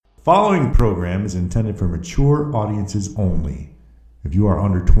Following program is intended for mature audiences only. If you are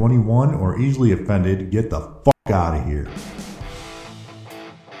under 21 or easily offended, get the fuck out of here.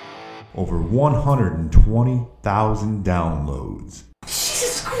 Over 120,000 downloads.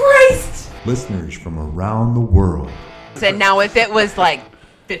 Jesus Christ! Listeners from around the world. And now if it was like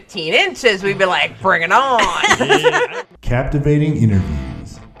 15 inches, we'd be like, bring it on. Captivating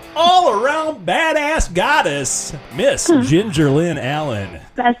interviews. All around badass goddess, Miss Ginger Lynn Allen.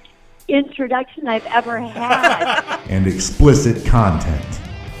 Best introduction I've ever had. And explicit content.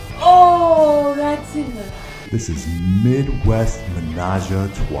 Oh, that's it. This is Midwest Menage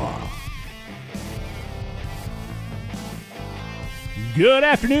a Trois. Good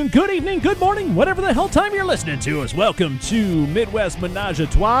afternoon, good evening, good morning, whatever the hell time you're listening to us. Welcome to Midwest Menage a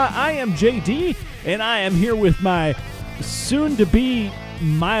Trois. I am JD, and I am here with my soon-to-be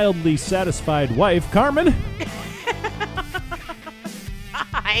mildly satisfied wife, Carmen.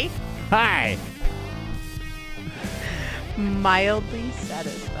 Hi. Hi. Mildly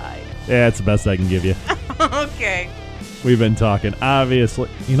satisfied. Yeah, it's the best I can give you. Okay. We've been talking, obviously.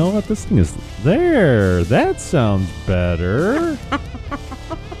 You know what? This thing is there. That sounds better.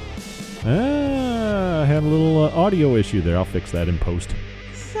 I had a little audio issue there. I'll fix that in post.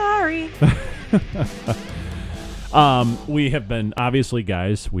 Sorry. We have been, obviously,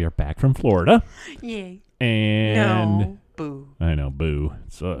 guys, we are back from Florida. Yay. And No. Boo. I know, boo.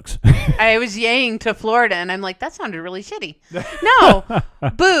 It sucks. I was yaying to Florida, and I'm like, that sounded really shitty. No.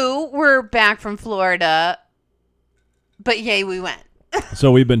 Boo. We're back from Florida. But yay, we went.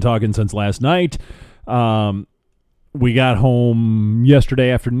 So we've been talking since last night. We got home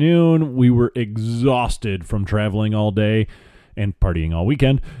yesterday afternoon. We were exhausted from traveling all day and partying all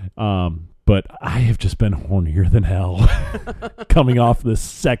weekend. But I have just been hornier than hell coming off this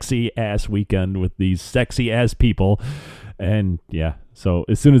sexy-ass weekend with these sexy-ass people. And, yeah, so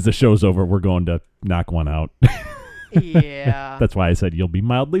as soon as the show's over, we're going to knock one out. Yeah. That's why I said you'll be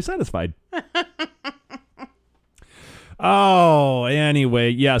mildly satisfied. Oh, anyway,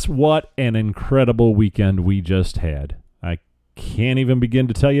 yes, what an incredible weekend we just had. I can't even begin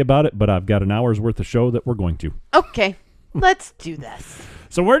to tell you about it, but I've got an hour's worth of show that we're going to. Okay. Let's do this.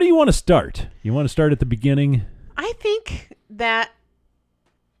 So where do you want to start? You want to start at the beginning? I think that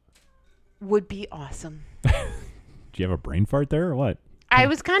would be awesome. Do you have a brain fart there or what? I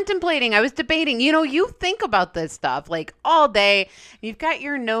was contemplating. I was debating. You know, you think about this stuff like all day. You've got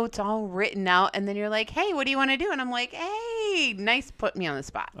your notes all written out, and then you're like, hey, what do you want to do? And I'm like, hey, nice, put me on the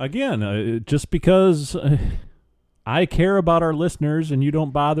spot. Again, just because I care about our listeners and you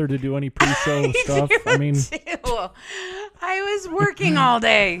don't bother to do any pre-show stuff. I mean, I was working all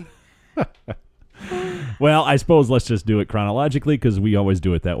day. Well, I suppose let's just do it chronologically because we always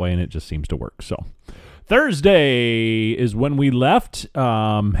do it that way and it just seems to work. So Thursday is when we left,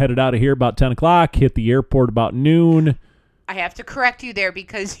 headed out of here about 10 o'clock, hit the airport about noon. I have to correct you there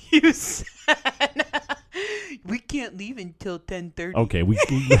because you said we can't leave until 10:30. Okay, we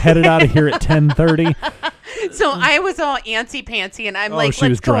headed out of here at 10:30. So I was all antsy-pantsy, and I'm like, she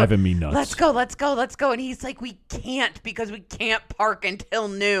was driving me nuts. Let's go. And he's like, we can't because we can't park until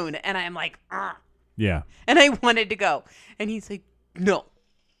noon. And I'm like, Yeah. And I wanted to go. And he's like, no.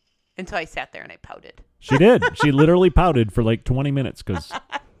 And so I sat there and I pouted. She did. She literally pouted for like 20 minutes because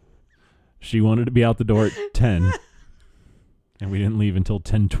she wanted to be out the door at 10. And we didn't leave until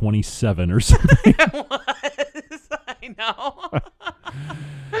 10:27 or something. It was. I know.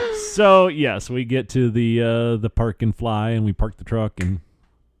 So, yes, we get to the park and fly, and we park the truck, and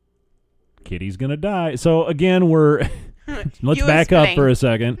Kitty's going to die. So, again, let's back up for a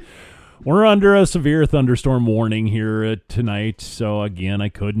second. We're under a severe thunderstorm warning here tonight. So, again, I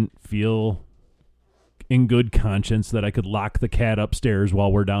couldn't feel in good conscience that I could lock the cat upstairs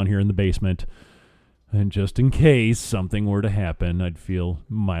while we're down here in the basement. And just in case something were to happen, I'd feel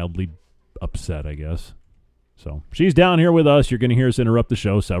mildly upset, I guess. So she's down here with us. You're going to hear us interrupt the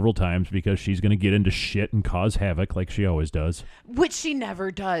show several times because she's going to get into shit and cause havoc like she always does. Which she never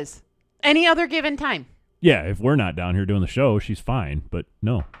does. Any other given time. Yeah, if we're not down here doing the show, she's fine. But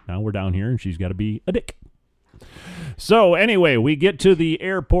no, now we're down here and she's got to be a dick. So anyway, we get to the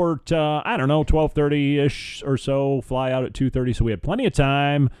airport, 12:30-ish or so, fly out at 2:30. So we had plenty of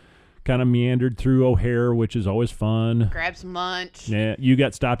time. Kind of meandered through O'Hare, which is always fun. Grab some lunch. Yeah, you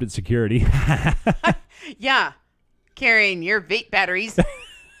got stopped at security. Yeah, carrying your vape batteries.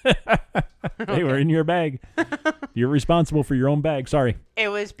 They were in your bag. You're responsible for your own bag. Sorry. It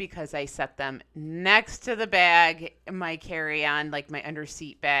was because I set them next to the bag, my carry-on, like my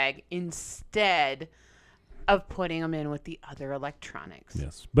underseat bag, instead of putting them in with the other electronics.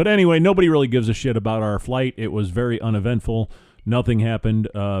 Yes. But anyway, nobody really gives a shit about our flight. It was very uneventful. Nothing happened.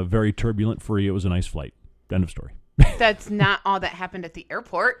 Very turbulent free. It was a nice flight. End of story. That's not all that happened at the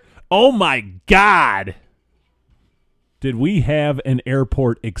airport. Oh my God. Did we have an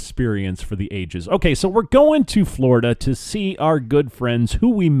airport experience for the ages? Okay, so we're going to Florida to see our good friends who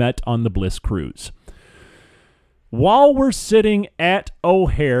we met on the Bliss Cruise. While we're sitting at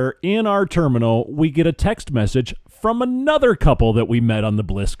O'Hare in our terminal, we get a text message from another couple that we met on the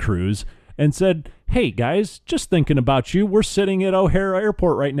Bliss Cruise and said, hey guys, just thinking about you. We're sitting at O'Hare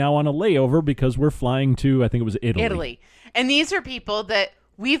Airport right now on a layover because we're flying to, I think it was Italy. And these are people that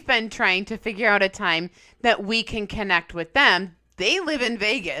we've been trying to figure out a time that we can connect with them. They live in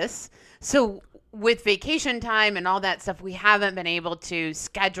Vegas. So with vacation time and all that stuff, we haven't been able to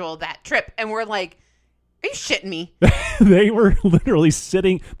schedule that trip. And we're like, are you shitting me? They were literally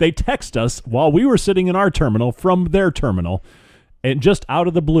sitting. They text us while we were sitting in our terminal from their terminal and just out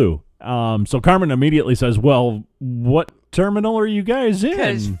of the blue. So Carmen immediately says, well, what terminal are you guys in?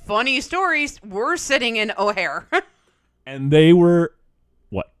 Because funny stories, we're sitting in O'Hare. And they were,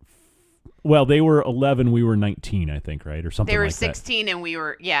 what? Well, they were 11. We were 19, I think, right? Or something like that. They were 16 and we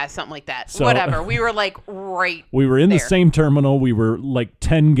were, something like that. So, whatever. We were like right We were in there. the same terminal. We were like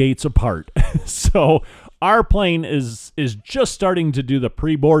 10 gates apart. So our plane is just starting to do the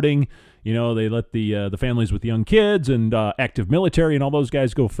pre-boarding. You know, they let the families with young kids and active military and all those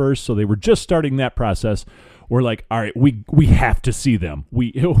guys go first. So they were just starting that process. We're like, all right, we have to see them.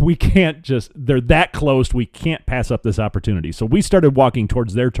 We can't just, they're that close. We can't pass up this opportunity. So we started walking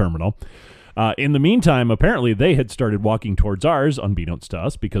towards their terminal. In the meantime, apparently they had started walking towards ours, unbeknownst to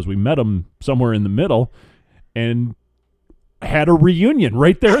us, because we met them somewhere in the middle and had a reunion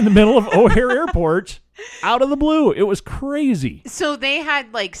right there in the middle of O'Hare Airport out of the blue. It was crazy. So they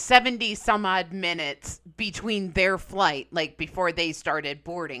had like 70 some odd minutes between their flight, like before they started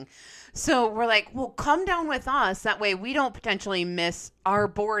boarding. So we're like, well, come down with us. That way we don't potentially miss our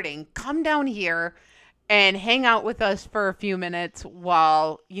boarding. Come down here and hang out with us for a few minutes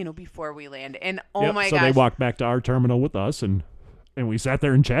while, before we land. And my so gosh. they walked back to our terminal with us and we sat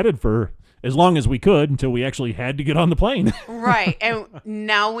there and chatted for as long as we could until we actually had to get on the plane. Right. And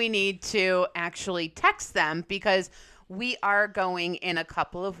now we need to actually text them because we are going in a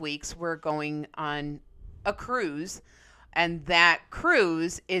couple of weeks. We're going on a cruise, and that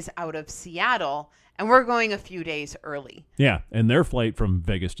cruise is out of Seattle, and we're going a few days early. Yeah, and their flight from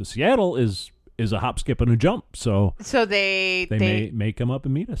Vegas to Seattle is a hop, skip, and a jump. So they may come up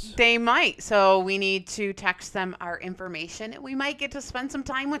and meet us. They might. So we need to text them our information, and we might get to spend some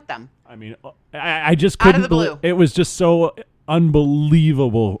time with them. I mean, I just couldn't out of the blue. It was just so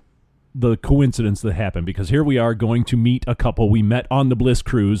unbelievable, the coincidence that happened, because here we are going to meet a couple we met on the Bliss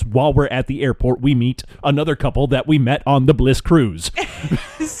Cruise. While we're at the airport, we meet another couple that we met on the Bliss Cruise.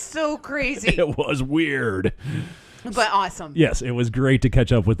 So crazy. It was weird. But awesome. Yes, it was great to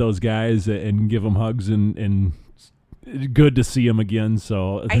catch up with those guys and give them hugs and good to see them again.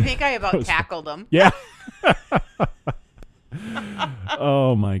 So I think I about tackled them. Yeah.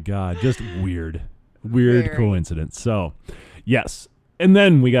 Oh my God. Just weird Very. Coincidence. So yes. And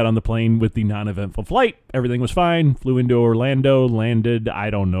then we got on the plane with the non-eventful flight. Everything was fine. Flew into Orlando, landed, I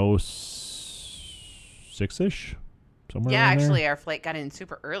don't know, 6-ish? Somewhere Yeah, around there. actually our flight got in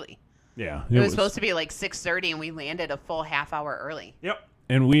super early. Yeah. It was supposed to be like 6:30 and we landed a full half hour early. Yep.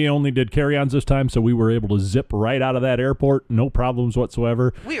 And we only did carry-ons this time, so we were able to zip right out of that airport, no problems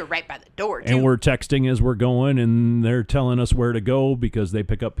whatsoever. We were right by the door, too. And we're texting as we're going, and they're telling us where to go because they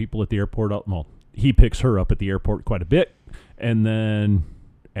pick up people at the airport. Well, he picks her up at the airport quite a bit. And then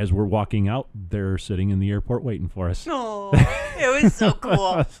as we're walking out, they're sitting in the airport waiting for us. Oh, it was so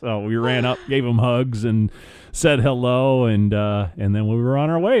cool. So we ran up, gave them hugs, and said hello, and then we were on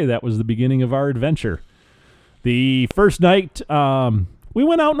our way. That was the beginning of our adventure. The first night, we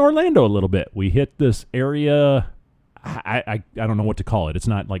went out in Orlando a little bit. We hit this area. I don't know what to call it. It's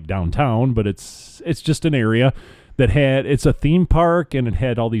not like downtown, but it's just an area that it's a theme park, and it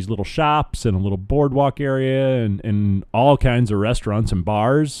had all these little shops and a little boardwalk area and all kinds of restaurants and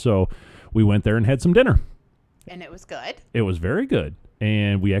bars. So we went there and had some dinner. And it was good. It was very good.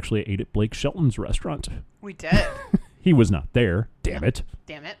 And we actually ate at Blake Shelton's restaurant. We did. He was not there. Damn it.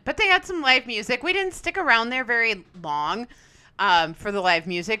 But they had some live music. We didn't stick around there very long for the live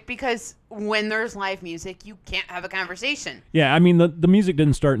music because when there's live music, you can't have a conversation. Yeah, I mean, the music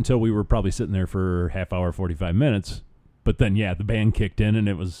didn't start until we were probably sitting there for half hour, 45 minutes. But then, yeah, the band kicked in,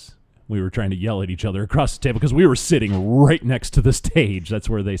 and we were trying to yell at each other across the table because we were sitting right next to the stage. That's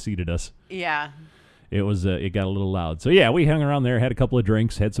where they seated us. Yeah. It was it got a little loud. So yeah, we hung around there, had a couple of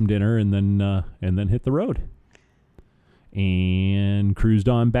drinks, had some dinner, and then hit the road. And cruised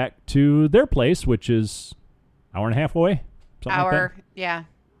on back to their place, which is an hour and a half away. Something like Yeah.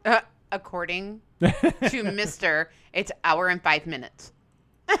 According to Mr., it's hour and 5 minutes.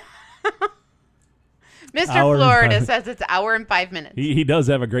 Mr. Florida says it's hour and 5 minutes. He does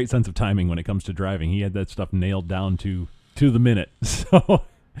have a great sense of timing when it comes to driving. He had that stuff nailed down to the minute. So,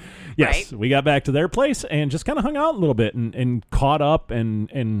 yes, We got back to their place and just kind of hung out a little bit and caught up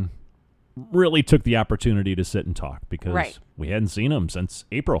and really took the opportunity to sit and talk because we hadn't seen him since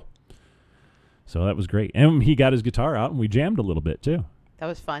April. So that was great. And he got his guitar out and we jammed a little bit too. That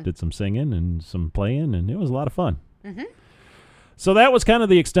was fun. Did some singing and some playing, and it was a lot of fun. Mm-hmm. So that was kind of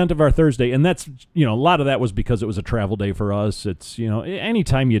the extent of our Thursday, and that's, a lot of that was because it was a travel day for us. It's,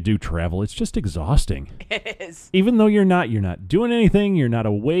 anytime you do travel, it's just exhausting. It is. Even though you're not doing anything, you're not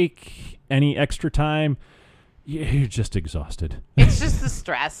awake any extra time, you're just exhausted. It's just the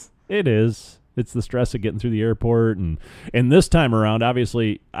stress. It is. It's the stress of getting through the airport. And this time around,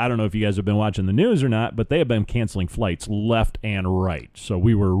 obviously, I don't know if you guys have been watching the news or not, but they have been canceling flights left and right. So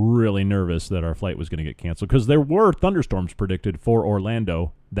we were really nervous that our flight was going to get canceled because there were thunderstorms predicted for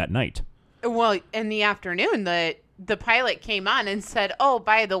Orlando that night. Well, in the afternoon, the pilot came on and said, oh,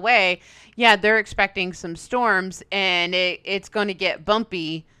 by the way, yeah, they're expecting some storms, and it's going to get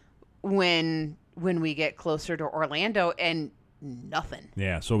bumpy when we get closer to Orlando, and nothing.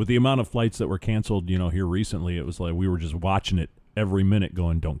 Yeah, so with the amount of flights that were canceled, here recently, it was like we were just watching it every minute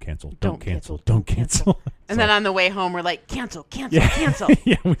going, don't cancel. And then on the way home, we're like, cancel.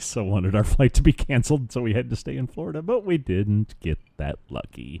 Yeah, we so wanted our flight to be canceled, so we had to stay in Florida, but we didn't get that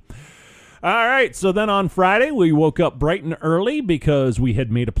lucky. All right, so then on Friday, we woke up bright and early because we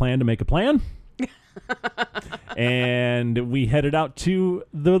had made a plan to make a plan. And we headed out to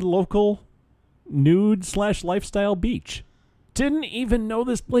the local nude/lifestyle beach. Didn't even know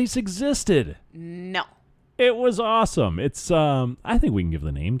this place existed. No. It was awesome. It's I think we can give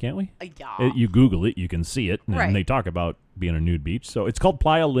the name, can't we? Yeah. You Google it, you can see it, and right. They talk about being a nude beach. So it's called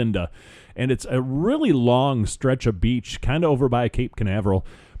Playa Linda, and it's a really long stretch of beach, kind of over by Cape Canaveral.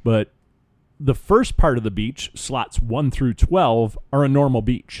 But the first part of the beach, slots 1 through 12, are a normal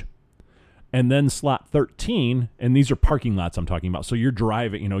beach. And then slot 13, and these are parking lots I'm talking about. So you're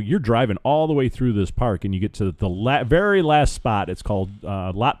driving, all the way through this park, and you get to the very last spot. It's called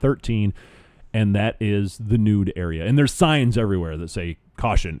Lot 13, and that is the nude area. And there's signs everywhere that say,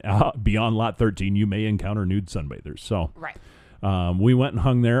 caution, beyond Lot 13, you may encounter nude sunbathers. So we went and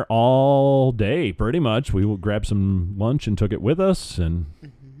hung there all day, pretty much. We grabbed some lunch and took it with us,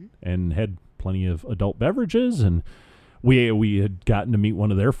 and had plenty of adult beverages, and We had gotten to meet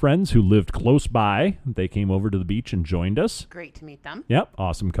one of their friends who lived close by. They came over to the beach and joined us. Great to meet them. Yep,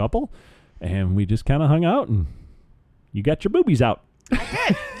 awesome couple. And we just kind of hung out, and you got your boobies out. I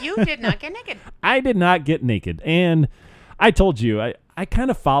did. You did not get naked. I did not get naked. And I told you, I kind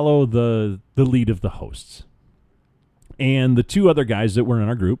of follow the lead of the hosts. And the two other guys that were in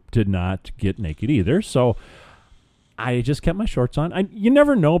our group did not get naked either. So I just kept my shorts on. You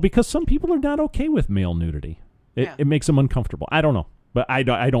never know, because some people are not okay with male nudity. It makes them uncomfortable. I don't know. But I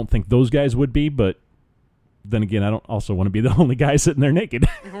don't think those guys would be. But then again, I don't also want to be the only guy sitting there naked.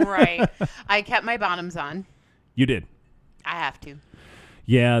 Right. I kept my bottoms on. You did? I have to.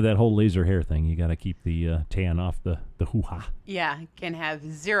 Yeah, that whole laser hair thing. You got to keep the tan off the hoo-ha. Yeah, can have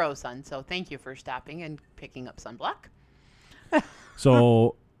zero sun. So thank you for stopping and picking up sunblock.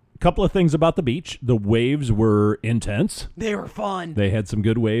 So a couple of things about the beach. The waves were intense. They were fun. They had some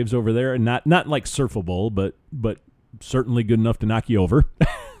good waves over there, and not like surfable, but certainly good enough to knock you over.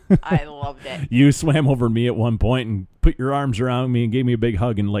 I loved it. You swam over me at one point and put your arms around me and gave me a big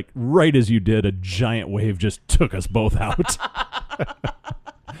hug, and like right as you did, a giant wave just took us both out.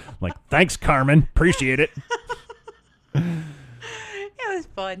 Like, thanks, Carmen. Appreciate it. It was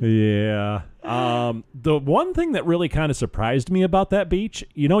fun. Yeah. The one thing that really kind of surprised me about that beach,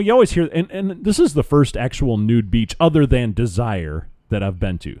 you always hear, and this is the first actual nude beach other than Desire that I've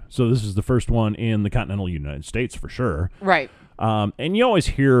been to. So this is the first one in the continental United States for sure. Right. And you always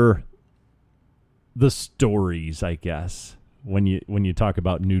hear the stories, I guess, when you talk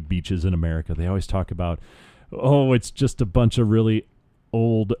about nude beaches in America. They always talk about, it's just a bunch of really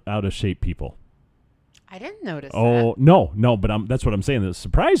old, out-of-shape people. I didn't notice that. Oh, no, but that's what I'm saying. That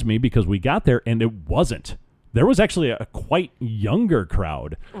surprised me because we got there and it wasn't. There was actually a quite younger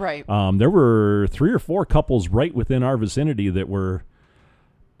crowd. Right. There were 3 or 4 couples right within our vicinity that were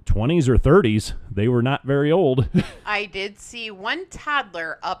 20s or 30s. They were not very old. I did see one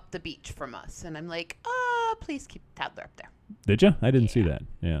toddler up the beach from us, and I'm like, please keep the toddler up there. Did you? I didn't see that.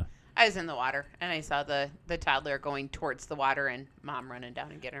 Yeah. I was in the water, and I saw the toddler going towards the water and Mom running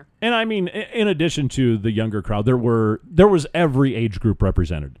down and getting her. And I mean, in addition to the younger crowd, there was every age group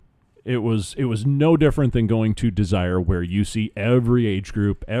represented. It was no different than going to Desire, where you see every age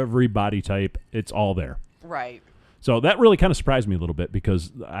group, every body type. It's all there. Right. So that really kind of surprised me a little bit,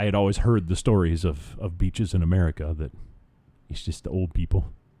 because I had always heard the stories of beaches in America that it's just the old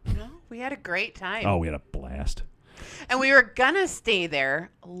people. No, we had a great time. Oh, we had a blast. And we were going to stay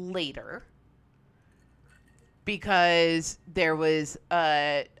there later because there was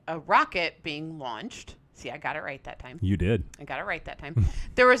a rocket being launched. See, I got it right that time. You did. I got it right that time.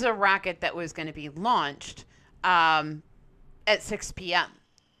 There was a rocket that was going to be launched at 6 p.m.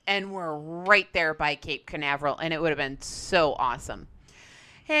 And we're right there by Cape Canaveral, and it would have been so awesome.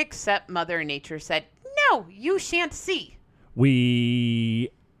 Except Mother Nature said, no, you shan't see. We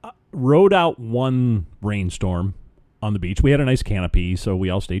rode out one rainstorm on the beach. We had a nice canopy, so we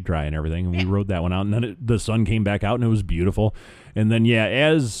all stayed dry and everything, and we rode that one out, and then the sun came back out, and it was beautiful. And then,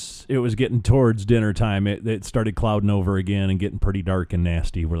 as it was getting towards dinner time, it started clouding over again and getting pretty dark and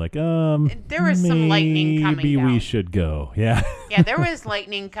nasty. We're like, there was some lightning coming maybe down. we should go. Yeah. Yeah, there was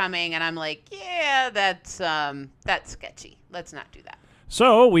lightning coming, and I'm like, yeah, that's sketchy. Let's not do that.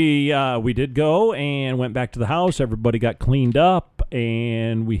 So we did go and went back to the house. Everybody got cleaned up,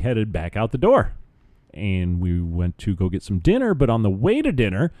 and we headed back out the door. And we went to go get some dinner, but on the way to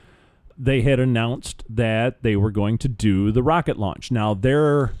dinner, they had announced that they were going to do the rocket launch. Now,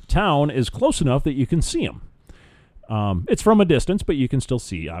 their town is close enough that you can see them. It's from a distance, but you can still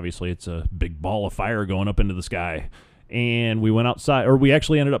see. Obviously, it's a big ball of fire going up into the sky. And we went outside, or we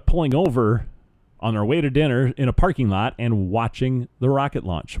actually ended up pulling over on our way to dinner in a parking lot and watching the rocket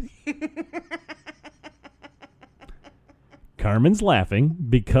launch. Carmen's laughing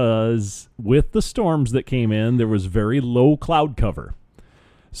because with the storms that came in, there was very low cloud cover.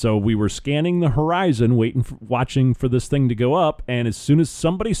 So we were scanning the horizon, watching for this thing to go up, and as soon as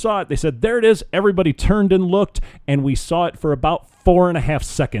somebody saw it, they said, there it is. Everybody turned and looked, and we saw it for about 4.5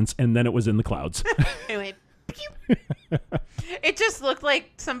 seconds, and then it was in the clouds. It went, pew. It just looked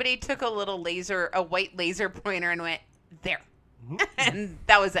like somebody took a white laser pointer and went, there. And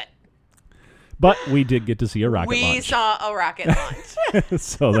that was it. But we did get to see a rocket launch. We saw a rocket launch.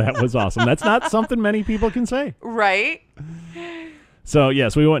 So that was awesome. That's not something many people can say. Right? So,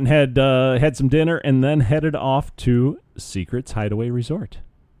 yes, we went and had some dinner and then headed off to Secret's Hideaway Resort.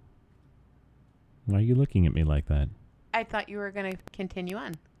 Why are you looking at me like that? I thought you were going to continue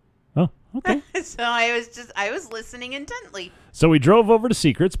on. Oh, okay. So I was listening intently. So we drove over to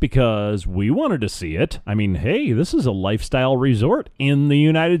Secret's because we wanted to see it. I mean, hey, this is a lifestyle resort in the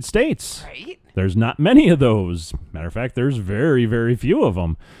United States. Right? There's not many of those. Matter of fact, there's very, very few of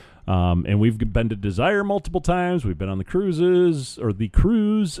them. And we've been to Desire multiple times. We've been on the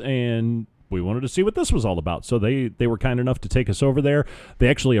cruise, and we wanted to see what this was all about. So they were kind enough to take us over there. They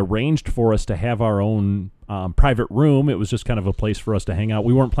actually arranged for us to have our own private room. It was just kind of a place for us to hang out.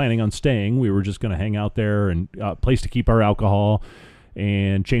 We weren't planning on staying. We were just going to hang out there, and a place to keep our alcohol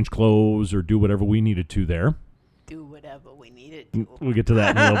and change clothes or do whatever we needed to there. Do whatever we needed to. We'll get to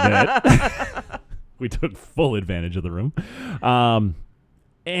that in a little bit. We took full advantage of the room.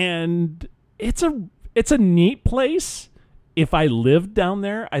 And it's a neat place. If I lived down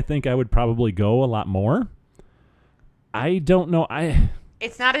there, I think I would probably go a lot more. I don't know.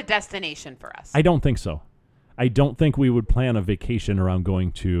 It's not a destination for us. I don't think so. I don't think we would plan a vacation around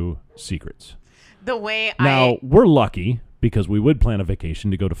going to Secret's. Now, we're lucky because we would plan a vacation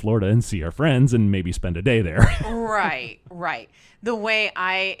to go to Florida and see our friends and maybe spend a day there. Right. The way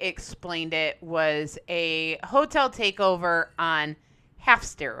I explained it was a hotel takeover on half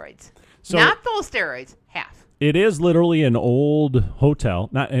steroids. So, not full steroids, half. It is literally an old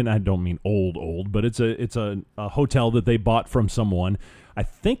hotel. And I don't mean old, but it's a hotel that they bought from someone. I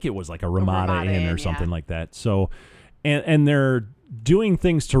think it was like a Ramada Inn or something like that. So, and they're doing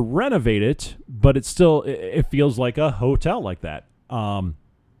things to renovate it, but it feels like a hotel like that.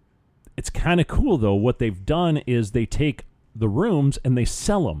 It's kind of cool though. What they've done is they take the rooms and they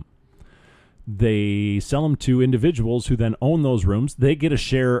sell them. They sell them to individuals who then own those rooms. They get a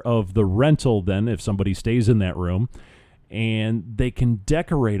share of the rental then if somebody stays in that room, and they can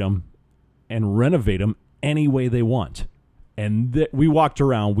decorate them and renovate them any way they want. And we walked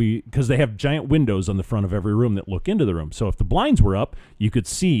around because they have giant windows on the front of every room that look into the room. So if the blinds were up, you could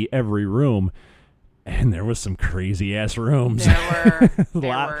see every room. And there was some crazy ass rooms. There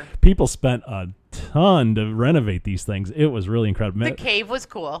were. People spent a ton to renovate these things. It was really incredible. The cave was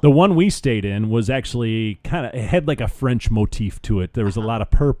cool. The one we stayed in was actually it had like a French motif to it. There was a lot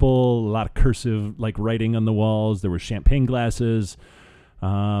of purple, a lot of cursive like writing on the walls. There were champagne glasses,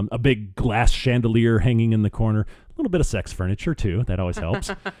 a big glass chandelier hanging in the corner. A little bit of sex furniture too. That always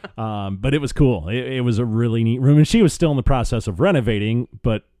helps. But it was cool. It was a really neat room, and she was still in the process of renovating,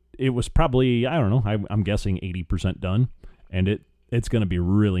 but it was probably, I don't know, I'm guessing 80% done, and it's going to be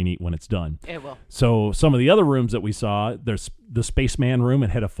really neat when it's done. It will. So some of the other rooms that we saw, there's the spaceman room. It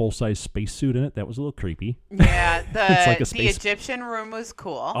had a full-size spacesuit in it. That was a little creepy. Yeah, the Egyptian room was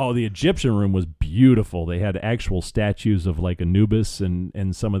cool. Oh, the Egyptian room was beautiful. They had actual statues of like Anubis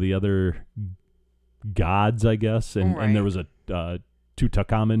and some of the other gods, I guess. And there was a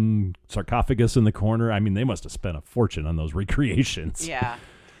Tutankhamun sarcophagus in the corner. I mean, they must have spent a fortune on those recreations. Yeah.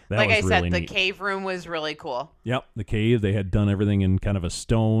 That like was I said, really the neat. cave room was really cool. Yep, the cave. They had done everything in kind of a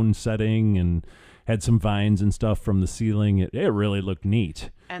stone setting and had some vines and stuff from the ceiling. It really looked neat.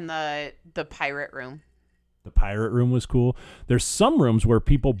 And the pirate room. The pirate room was cool. There's some rooms where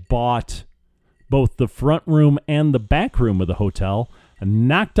people bought both the front room and the back room of the hotel and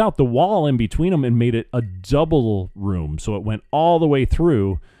knocked out the wall in between them and made it a double room. So it went all the way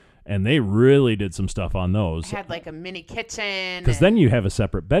through, and they really did some stuff on those. It had like a mini kitchen. Because then you have a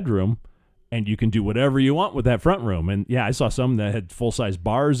separate bedroom, and you can do whatever you want with that front room. And yeah, I saw some that had full-size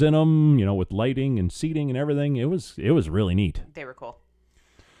bars in them, with lighting and seating and everything. It was really neat. They were cool.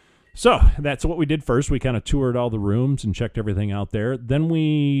 So that's what we did first. We kind of toured all the rooms and checked everything out there. Then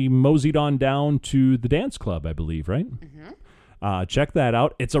we moseyed on down to the dance club, I believe, right? Mm-hmm. Check that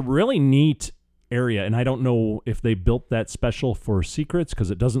out. It's a really neat area, and I don't know if they built that special for secrets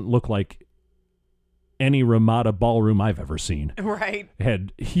because it doesn't look like any Ramada ballroom I've ever seen. Right. It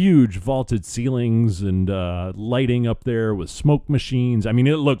had huge vaulted ceilings and lighting up there with smoke machines. I mean,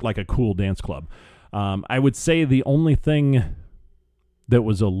 it looked like a cool dance club. I would say the only thing that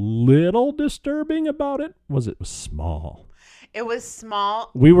was a little disturbing about it was small. It was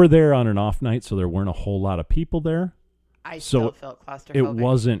small. We were there on an off night, so there weren't a whole lot of people there. I still felt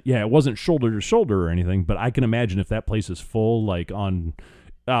claustrophobic. It wasn't shoulder to shoulder or anything, but I can imagine if that place is full, like on,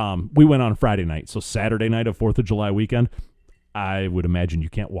 we went on Friday night, so Saturday night of 4th of July weekend, I would imagine you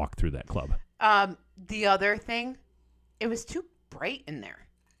can't walk through that club. The other thing, it was too bright in there.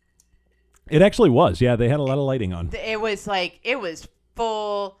 It actually was. Yeah, they had a lot of lighting on. It was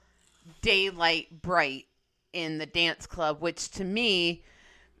full daylight bright in the dance club, which to me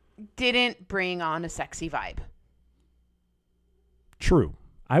didn't bring on a sexy vibe. True.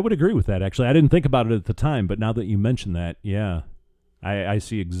 I would agree with that, actually. I didn't think about it at the time, but now that you mention that, yeah, I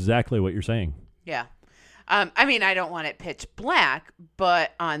see exactly what you're saying. Yeah. I mean, I don't want it pitch black,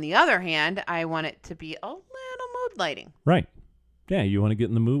 but on the other hand, I want it to be a little mood lighting. Right. Yeah, you want to get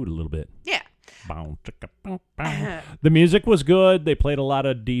in the mood a little bit. Yeah. The music was good. They played a lot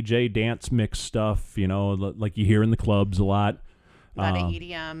of DJ dance mix stuff, like you hear in the clubs a lot. A lot of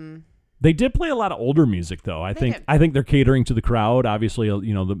EDM. They did play a lot of older music, though. I think they're catering to the crowd. Obviously,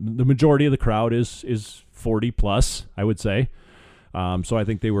 the majority of the crowd is 40 plus, I would say. So I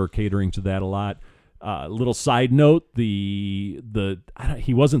think they were catering to that a lot. Little side note: he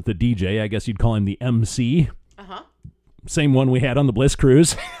wasn't the DJ. I guess you'd call him the MC. Same one we had on the Bliss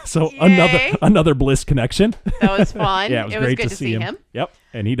cruise. So Yay. another Bliss connection. That was fun. Yeah, it was great good to see him. Yep,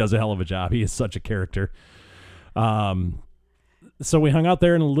 and he does a hell of a job. He is such a character. So we hung out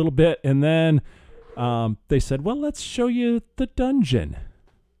there in a little bit, and then they said, well, let's show you the dungeon.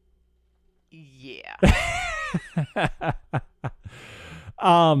 Yeah.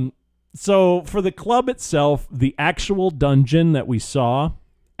 So for the club itself, the actual dungeon that we saw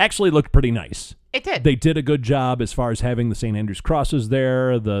actually looked pretty nice. It did. They did a good job as far as having the St. Andrew's crosses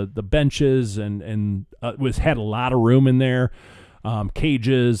there, the benches, and had a lot of room in there,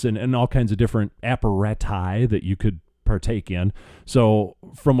 cages and all kinds of different apparati that you could partake in. So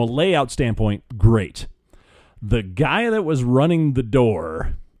from a layout standpoint, great. The guy that was running the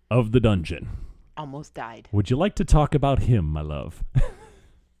door of the dungeon almost died. Would you like to talk about him, my love?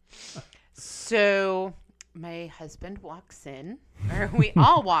 So my husband walks in, or we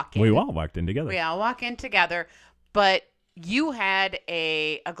all walk in. We all walked in together. We all walk in together, but you had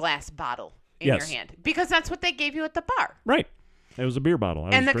a glass bottle in your hand because that's what they gave you at the bar. Right. It was a beer bottle.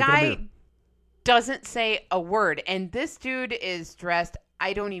 And the guy doesn't say a word. And this dude is dressed,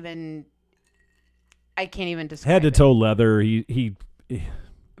 I can't even describe head to toe leather. He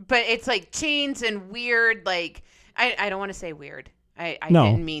But it's like chains and weird, like, I don't want to say weird. I no,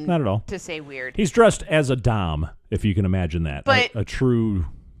 didn't mean not at all. to say weird. He's dressed as a dom, if you can imagine that. But, a true...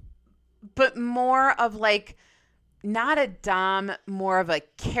 But more of like, not a dom, more of a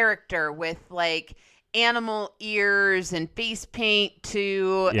character with like animal ears and face paint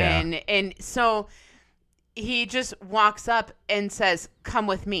too. Yeah. And so he just walks up and says, come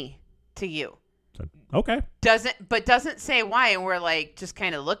with me to you. Okay. Doesn't say why. And we're like, just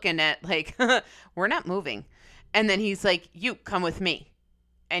kind of looking at like, we're not moving. And then he's like, you come with me.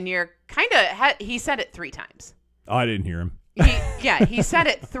 And you're kind of, he said it 3 times. Oh, I didn't hear him. He said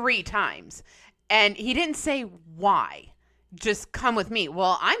it 3 times. And he didn't say why. Just come with me.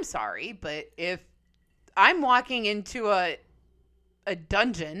 Well, I'm sorry, but if I'm walking into a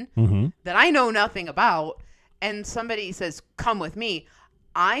dungeon that I know nothing about and somebody says, come with me,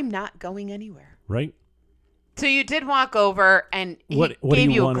 I'm not going anywhere. Right. So you did walk over and he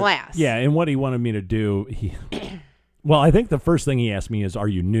gave you a glass. Yeah, and what he wanted me to do, well, I think the first thing he asked me is, are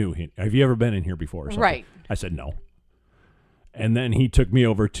you new? Have you ever been in here before? Or something? Right. I said no. And then he took me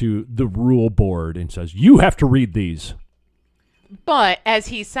over to the rule board and says, you have to read these. But as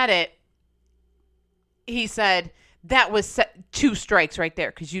he said it, he said, that was 2 strikes right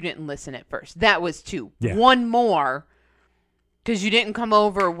there because you didn't listen at first. That was 2. Yeah. 1 more because you didn't come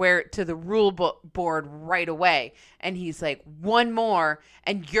over to the rule board right away. And he's like, 1 more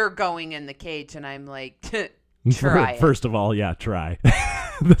and you're going in the cage. And I'm like, try it. First of all, yeah, try.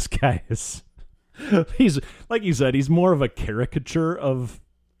 This guy he's like you said, he's more of a caricature of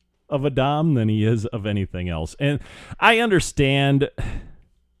a dom than he is of anything else. And I understand,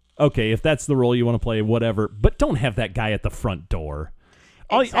 okay, if that's the role you want to play, whatever, but don't have that guy at the front door.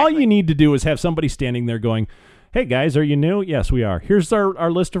 Exactly. All you need to do is have somebody standing there going, hey guys, are you new? Yes, we are. Here's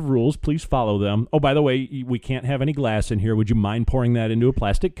our list of rules. Please follow them. Oh, by the way, we can't have any glass in here. Would you mind pouring that into a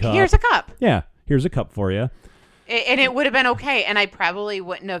plastic cup? Here's a cup. Yeah, here's a cup for you. And it would have been okay. And I probably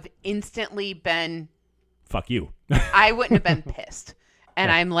wouldn't have instantly been. Fuck you. I wouldn't have been pissed. And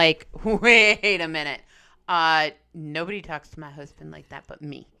I'm like, wait a minute. Nobody talks to my husband like that but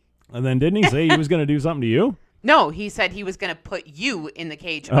me. And then didn't he say he was going to do something to you? No, he said he was going to put you in the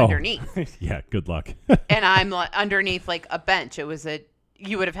cage underneath. Yeah, good luck. And I'm underneeth like a bench.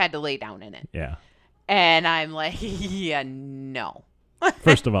 You would have had to lay down in it. Yeah. And I'm like, yeah, no.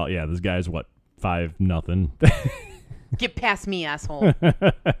 First of all, yeah, this guy's what, 5-0. Get past me, asshole.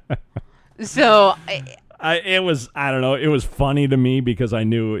 So it was funny to me because I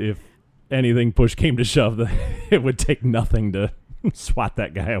knew if anything push came to shove, that it would take nothing to swat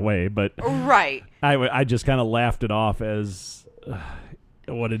that guy away. But right, I just kind of laughed it off as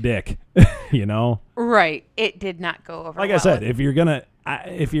what a dick, you know. Right, it did not go over. Like I said, if you're gonna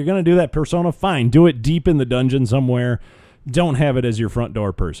do that persona, fine, do it deep in the dungeon somewhere. Don't have it as your front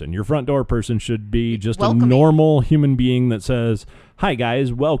door person. Your front door person should be just welcoming. A normal human being that says, hi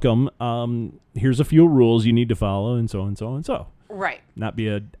guys, welcome. Here's a few rules you need to follow, and so and so and so. Right. Not be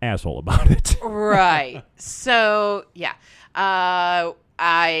an asshole about it. Right. So yeah, I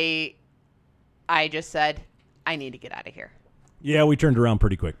just said I need to get out of here. Yeah, we turned around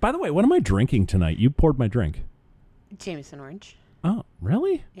pretty quick. By the way, what am I drinking tonight? You poured my drink. Jameson orange. Oh,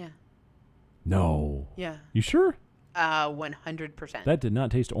 really? Yeah. No. Yeah. You sure? 100%. That did not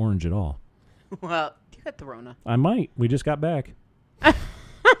taste orange at all. Well, you got the Rona. I might. We just got back. Oh,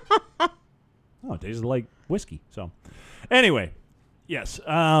 it tasted like whiskey. So, anyway, yes,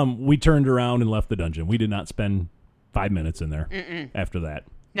 we turned around and left the dungeon. We did not spend 5 minutes in there after that.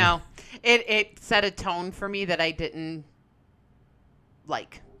 No, it set a tone for me that I didn't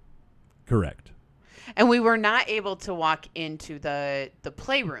like. Correct. And we were not able to walk into the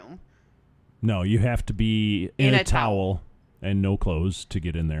playroom. No, you have to be in a towel and no clothes to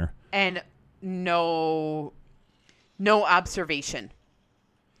get in there. And no observation.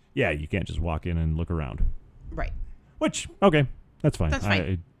 Yeah, you can't just walk in and look around. Right. Which, okay, that's fine. That's fine.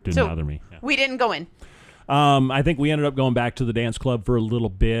 It didn't bother me. Yeah. We didn't go in. I think we ended up going back to the dance club for a little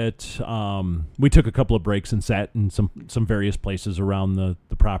bit. We took a couple of breaks and sat in some various places around the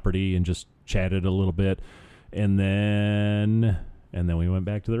property and just chatted a little bit. And then we went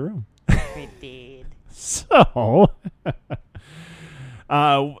back to the room. We did. So,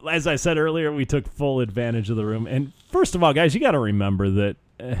 as I said earlier, we took full advantage of the room. And first of all, guys, you got to remember that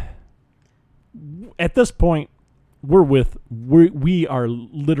at this point, we are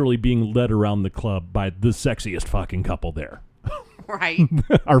literally being led around the club by the sexiest fucking couple there. Right.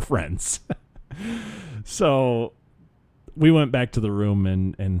 Our friends. So we went back to the room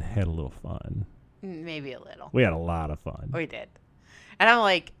and had a little fun. Maybe a little. We had a lot of fun. We did. And I'm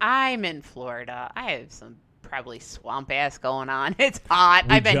like, I'm in Florida. I have some probably swamp ass going on. It's hot.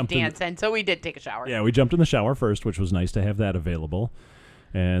 I've been dancing. So we did take a shower. Yeah, we jumped in the shower first, which was nice to have that available.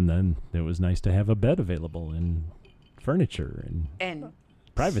 And then it was nice to have a bed available and furniture and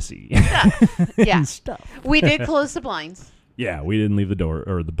privacy. Stuff. Yeah. And stuff. We did close the blinds. Yeah, we didn't leave the door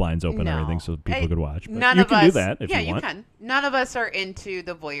or the blinds open or anything so people could watch. But you can do that if you want. Yeah, you can. None of us are into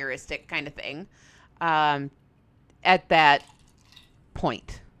the voyeuristic kind of thing at that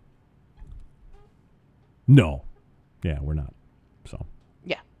point. No. Yeah, we're not. So.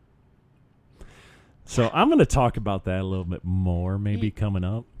 Yeah. So I'm going to talk about that a little bit more maybe coming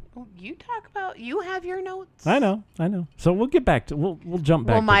up. You talk about You have your notes. I know. So we'll get back to we'll jump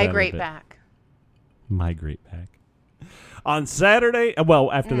back. We'll to migrate that a bit. back. Migrate back. On Saturday,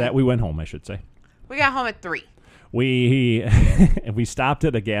 after that we went home, I should say. We got home at 3. We stopped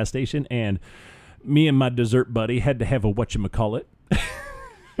at a gas station, and me and my dessert buddy had to have a whatchamacallit.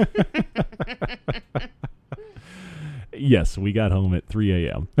 Yes, we got home at 3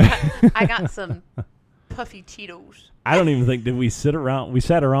 a.m. I got some puffy Cheetos. I don't even think, did we sit around? We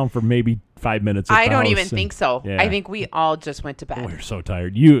sat around for maybe 5 minutes at I the don't house, even and- think so. Yeah. I think we all just went to bed. We were so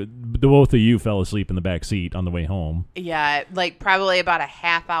tired. The both of you fell asleep in the back seat on the way home. Yeah, like probably about a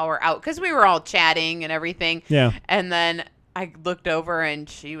half hour out because we were all chatting and everything. Yeah. And then I looked over and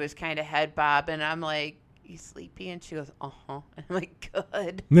she was kind of head bobbing. I'm like, you sleepy? And she goes, uh-huh. And I'm like,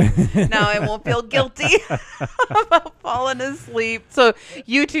 good. Now I won't feel guilty about falling asleep. So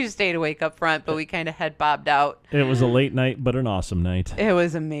you two stayed awake up front, but we kind of head bobbed out. It was a late night, but an awesome night. It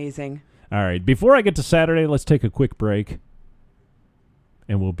was amazing. All right. Before I get to Saturday, let's take a quick break.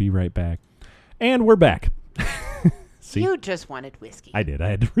 And we'll be right back. And we're back. See? You just wanted whiskey. I did. I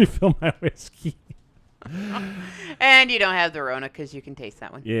had to refill my whiskey. And you don't have the Rona because you can taste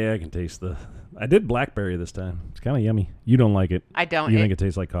that one. Yeah, I can taste I did blackberry this time. It's kind of yummy. You don't like it. I don't. You think it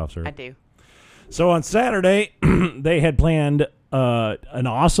tastes like cough syrup. I do. So on Saturday, they had planned an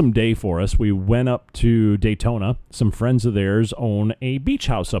awesome day for us. We went up to Daytona. Some friends of theirs own a beach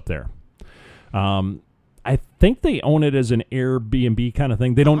house up there. I think they own it as an Airbnb kind of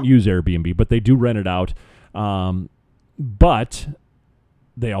thing. They don't use Airbnb, but they do rent it out. But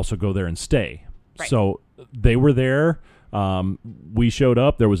they also go there and stay. Right. So they were there. We showed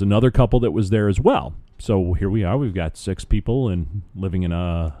up. There was another couple that was there as well. So here we are. We've got 6 people and living in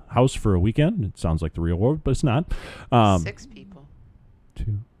a house for a weekend. It sounds like the real world, but it's not. 6 people.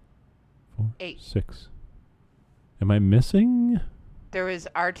 2, 4, 8. 6. Am I missing? There was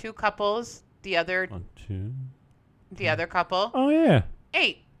our 2 couples, the other 1, 2. other couple. Oh, yeah.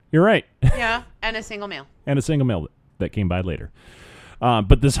 8. You're right. Yeah, and a single male. And a single male that came by later.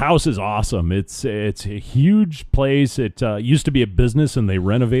 But this house is awesome. It's a huge place. It used to be a business, and they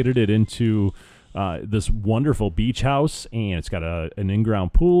renovated it into this wonderful beach house. And it's got an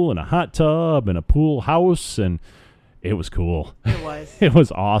in-ground pool and a hot tub and a pool house, and it was cool. It was. It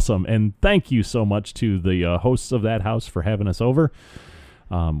was awesome. And thank you so much to the hosts of that house for having us over.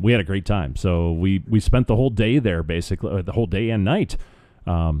 We had a great time. So we spent the whole day there, basically, the whole day and night.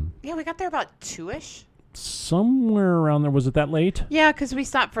 Yeah, we got there about 2-ish. Somewhere around there. Was it that late? Yeah, because we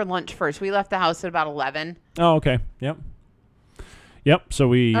stopped for lunch first. We left the house at about 11. Oh, okay. Yep. So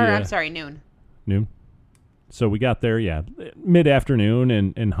we... I'm sorry, noon. Noon. So we got there, mid-afternoon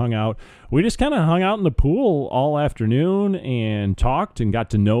and hung out. We just kind of hung out in the pool all afternoon and talked and got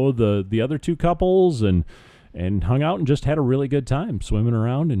to know the other 2 couples and hung out and just had a really good time swimming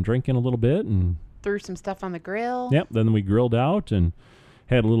around and drinking a little bit. And Threw some stuff on the grill. yep, then we grilled out and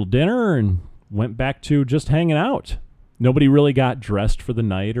had a little dinner and went back to just hanging out. Nobody really got dressed for the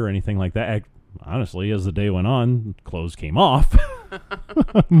night or anything like that. Honestly, as the day went on, clothes came off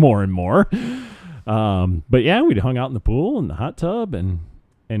more and more. But yeah, we hung out in the pool and the hot tub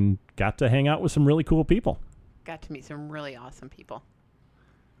and got to hang out with some really cool people. Got to meet some really awesome people.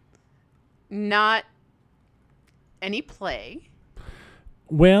 Not any play.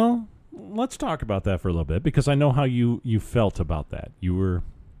 Well, let's talk about that for a little bit because I know how you felt about that. You were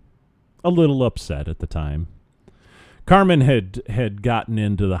a little upset at the time. Carmen had gotten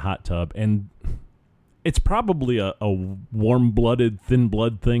into the hot tub, and it's probably a warm-blooded,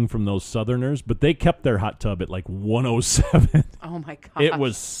 thin-blood thing from those Southerners, but they kept their hot tub at like 107. Oh, my gosh. It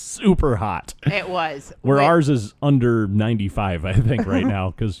was super hot. It was. Where ours is under 95, I think, right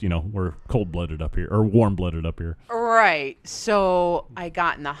now, because, we're cold-blooded up here, or warm-blooded up here. Right. So I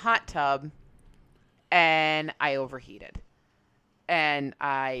got in the hot tub, and I overheated. And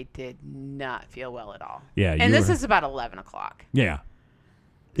I did not feel well at all. Yeah. And this is about 11 o'clock. Yeah.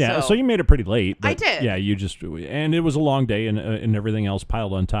 Yeah, so So- you made it pretty late. But I did. Yeah, and it was a long day and everything else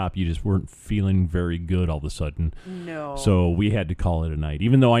piled on top. You just weren't feeling very good all of a sudden. No. So we had to call it a night.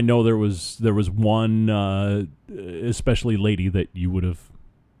 Even though I know there was one especially lady that you would have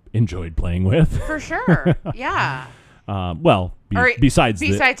enjoyed playing with. For sure. Yeah.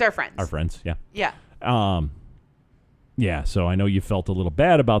 Besides our friends. our friends, yeah. Yeah. Yeah, so I know you felt a little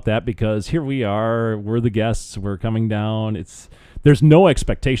bad about that because here we are, we're the guests, we're coming down. There's no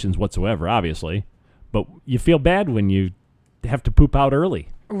expectations whatsoever, obviously, but you feel bad when you have to poop out early.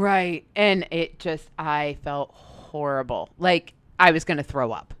 Right. And I felt horrible. Like I was going to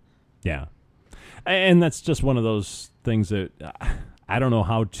throw up. Yeah. And that's just one of those things that I don't know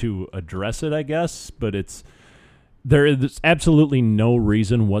how to address it, I guess, but there is absolutely no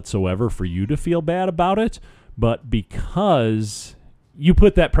reason whatsoever for you to feel bad about it, but because you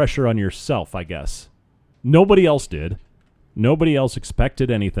put that pressure on yourself, I guess. Nobody else did. Nobody else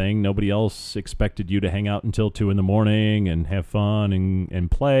expected anything. Nobody else expected you to hang out until 2 a.m. and have fun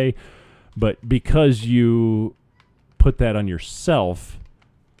and play. But because you put that on yourself,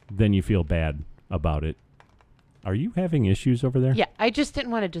 then you feel bad about it. Are you having issues over there? Yeah, I just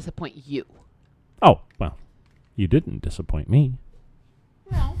didn't want to disappoint you. Oh, well, you didn't disappoint me.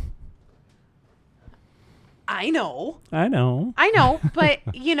 No. I know, but,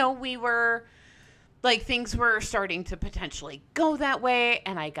 we were, like, things were starting to potentially go that way,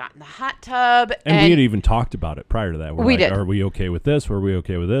 and I got in the hot tub. And we had even talked about it prior to that. We did. Are we okay with this? Were we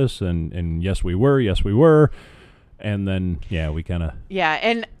okay with this? And yes, we were. And then, we kind of... Yeah,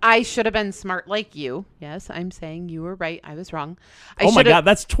 and I should have been smart like you. Yes, I'm saying you were right. I was wrong. My God,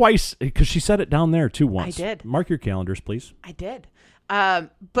 that's twice, because she said it down there, too, once. I did. Mark your calendars, please. I did.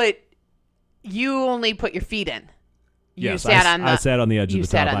 But you only put your feet in. I sat on the edge of the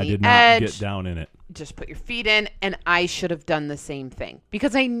tub. I did not get down in it. Just put your feet in, and I should have done the same thing,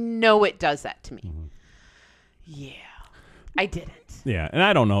 because I know it does that to me. Mm-hmm. Yeah, I didn't. Yeah, and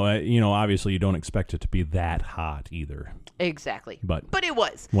I don't know. Obviously you don't expect it to be that hot either. Exactly. But it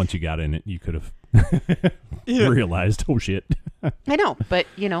was. Once you got in it, you could have realized, oh, shit. I know, but,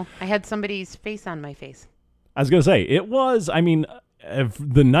 I had somebody's face on my face. I was going to say, it was,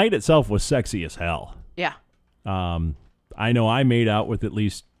 the night itself was sexy as hell. Yeah. I know I made out with at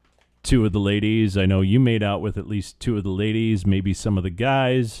least 2 of the ladies. I know you made out with at least 2 of the ladies, maybe some of the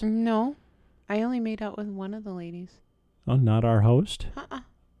guys. No, I only made out with one of the ladies. Oh, not our host?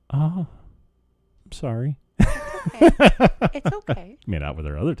 Oh, I'm sorry. It's okay. Made out with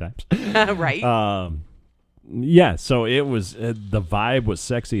her other times. Right. Yeah, so it was, the vibe was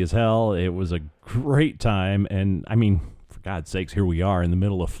sexy as hell. It was a great time. And, for God's sakes, here we are in the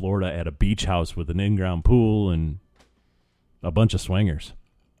middle of Florida at a beach house with an in-ground pool and a bunch of swingers.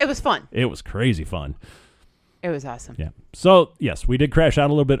 It was fun. It was crazy fun. It was awesome. Yeah. So, yes, we did crash out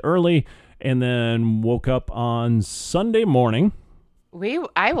a little bit early and then woke up on Sunday morning.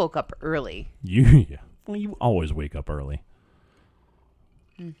 I woke up early. Well, you always wake up early.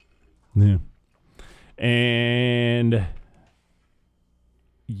 Yeah. And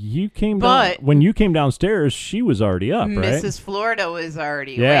you came down. When you came downstairs, she was already up, right? Mrs. Florida was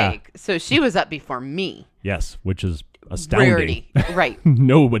already awake. So she was up before me. Yes, which is astounding. Rarity. Right.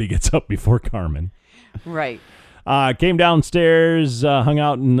 Nobody gets up before Carmen. Right. Came downstairs, hung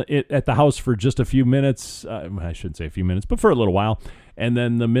out at the house for just a few minutes. I shouldn't say a few minutes, but for a little while. And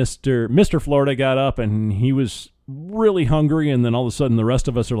then the Mr. Florida got up, and he was really hungry. And then all of a sudden, the rest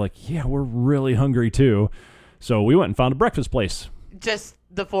of us are like, yeah, we're really hungry too. So we went and found a breakfast place. Just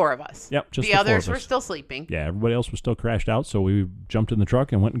the 4 of us. Yep, just the others were still sleeping. Yeah, everybody else was still crashed out. So we jumped in the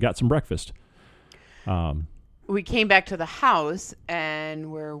truck and went and got some breakfast. We came back to the house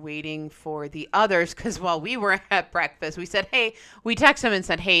and we're waiting for the others because while we were at breakfast, we texted them and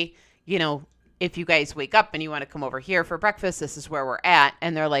said, hey, if you guys wake up and you want to come over here for breakfast, this is where we're at.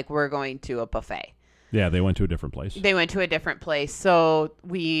 And they're like, we're going to a buffet. Yeah, they went to a different place. So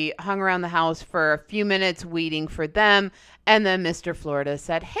we hung around the house for a few minutes waiting for them. And then Mr. Florida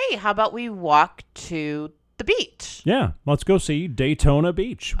said, hey, how about we walk to the beach? Yeah, let's go see Daytona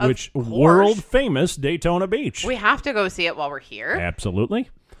Beach, world famous Daytona Beach. We have to go see it while we're here. Absolutely.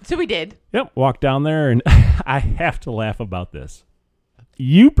 So we did. Yep, walked down there, and I have to laugh about this.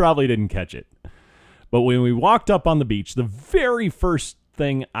 You probably didn't catch it, but when we walked up on the beach, the very first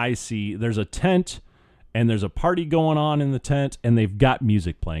thing I see, there's a tent, and there's a party going on in the tent, and they've got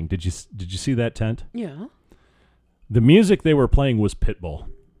music playing. Did you see that tent? Yeah. The music they were playing was Pitbull.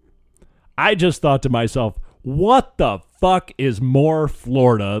 I just thought to myself, what the fuck is more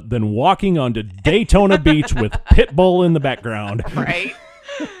Florida than walking onto Daytona Beach with Pitbull in the background? Right?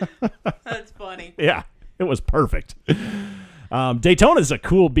 That's funny. Yeah, it was perfect. Daytona is a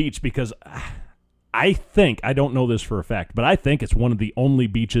cool beach because I don't know this for a fact, but I think it's one of the only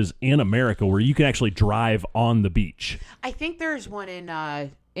beaches in America where you can actually drive on the beach. I think there's one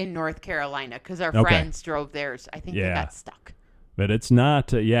in North Carolina because our friends drove theirs. I think they got stuck. But it's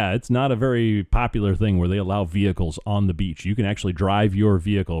not, it's not a very popular thing where they allow vehicles on the beach. You can actually drive your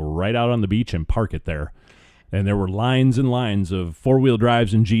vehicle right out on the beach and park it there. And there were lines and lines of four-wheel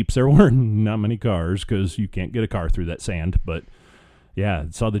drives and Jeeps. There were not many cars because you can't get a car through that sand. But, yeah,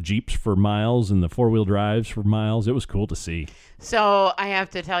 saw the Jeeps for miles and the four-wheel drives for miles. It was cool to see. So I have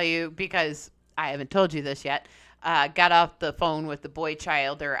to tell you, because I haven't told you this yet, got off the phone with the boy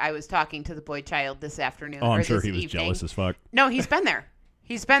child, or I was talking to the boy child this afternoon. Oh, I'm sure he was jealous as fuck. No, he's been there.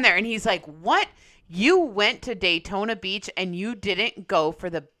 He's been there, and he's like, what? You went to Daytona Beach and you didn't go for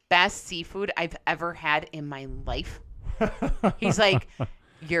the best seafood I've ever had in my life. He's like,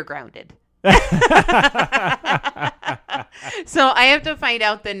 you're grounded. So I have to find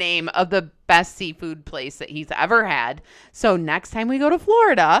out the name of the best seafood place that he's ever had. So next time we go to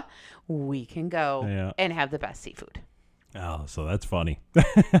Florida, we can go and have the best seafood. Oh, so that's funny.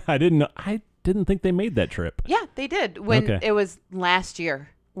 I didn't think they made that trip. Yeah, they did when it was last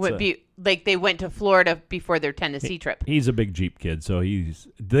year. They went to Florida before their Tennessee trip. He's a big Jeep kid, so they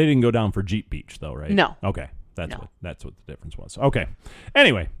didn't go down for Jeep Beach though, right? No. Okay. That's what the difference was. Okay.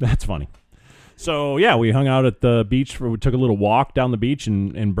 Anyway, that's funny. So yeah, we hung out at the beach. We took a little walk down the beach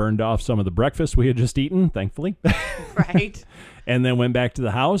and burned off some of the breakfast we had just eaten, thankfully. Right. And then went back to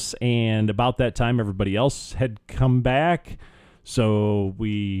the house, and about that time everybody else had come back. So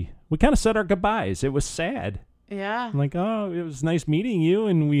we kind of said our goodbyes. It was sad. Yeah. I'm like, oh, it was nice meeting you,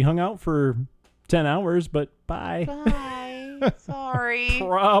 and we hung out for 10 hours, but bye. Bye. Sorry.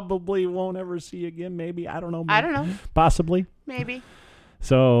 Probably won't ever see you again, maybe. I don't know. Maybe. I don't know. Possibly. Maybe.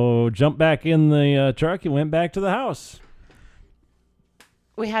 So jumped back in the truck and went back to the house.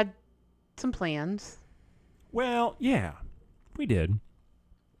 We had some plans. Well, yeah, we did.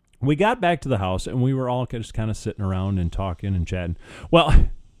 We got back to the house, and we were all just kind of sitting around and talking and chatting. Well,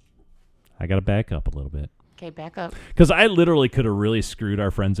 I got to back up a little bit. Okay, back up. Because I literally could have really screwed our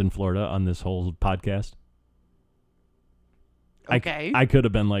friends in Florida on this whole podcast. Okay. I could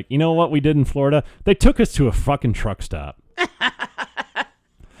have been like, you know what we did in Florida? They took us to a fucking truck stop.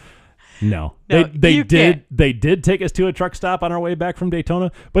 No, they did. They did take us to a truck stop on our way back from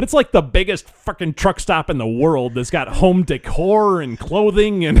Daytona, but it's like the biggest fucking truck stop in the world that's got home decor and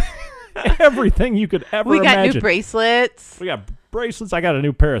clothing and everything you could ever imagine. We got new bracelets. We got bracelets. I got a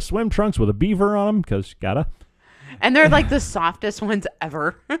new pair of swim trunks with a beaver on them because gotta. And they're like the softest ones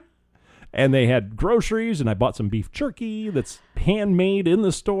ever. And they had groceries, and I bought some beef jerky that's handmade in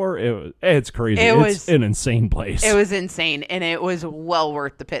the store. It's crazy. It's an insane place. It was insane, and it was well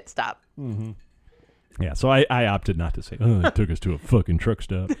worth the pit stop. Mm-hmm. Yeah, so I opted not to say, oh, it took us to a fucking truck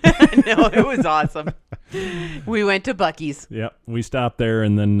stop. No, it was awesome. We went to Buc-ee's. Yep, we stopped there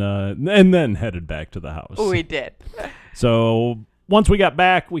and then headed back to the house. We did. So once we got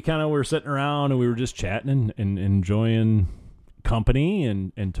back, we kind of were sitting around, and we were just chatting and enjoying company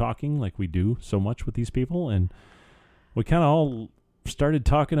and talking like we do so much with these people, and we kind of all started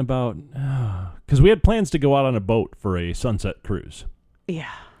talking about because we had plans to go out on a boat for a sunset cruise.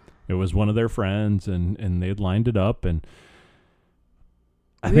 Yeah, it was one of their friends, and they had lined it up, and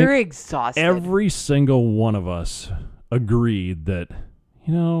we were exhausted. Every single one of us agreed that,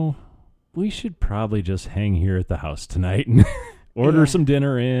 you know, we should probably just hang here at the house tonight and order some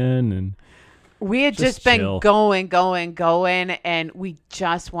dinner in. And we had just been going, and we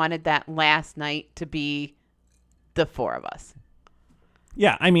just wanted that last night to be the four of us.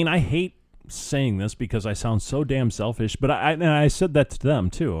 Yeah, I mean, I hate saying this because I sound so damn selfish, but I said that to them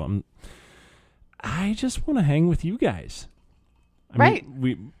too. I just want to hang with you guys. I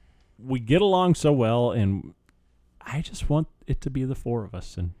mean, we get along so well, and I just want it to be the four of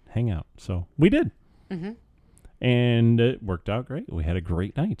us and hang out. So we did. Mm-hmm. And it worked out great. We had a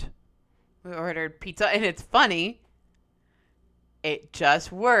great night. We ordered pizza, and it's funny. It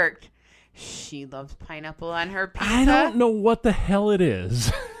just worked. She loves pineapple on her pizza. I don't know what the hell it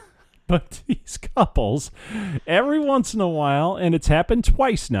is, but these couples, every once in a while, and it's happened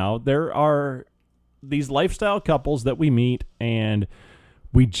twice now, there are these lifestyle couples that we meet, and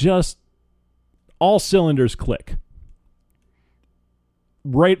we just, all cylinders click.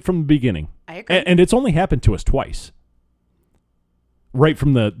 Right from the beginning. I agree. And it's only happened to us twice. Right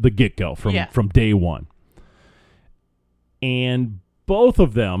from the get-go, from day one. And both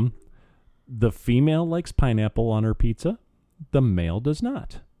of them, the female likes pineapple on her pizza. The male does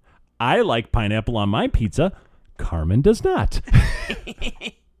not. I like pineapple on my pizza. Carmen does not.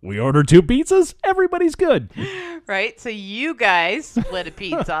 We order 2 pizzas. Everybody's good. Right? So you guys split a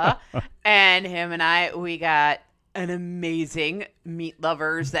pizza, and him and I, we got an amazing meat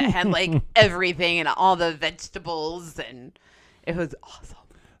lovers that had like everything and all the vegetables, and it was awesome.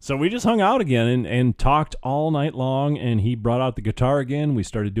 So we just hung out again and talked all night long, and he brought out the guitar again. We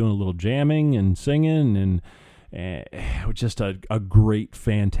started doing a little jamming and singing, and it was just a great,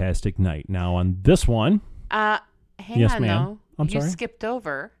 fantastic night. Now on this one... Hang on, ma'am. though. I'm sorry? You skipped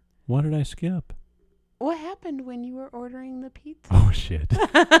over. What did I skip? What happened when you were ordering the pizza? Oh, shit.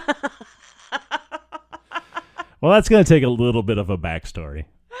 Well, that's going to take a little bit of a backstory.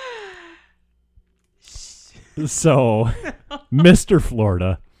 So, Mr.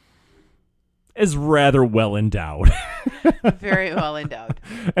 Florida is rather well endowed. Very well endowed.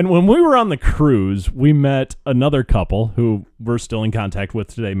 And when we were on the cruise, we met another couple who we're still in contact with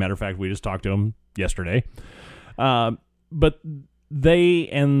today. Matter of fact, we just talked to them yesterday. But they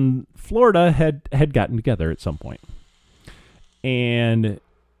and Florida had gotten together at some point. And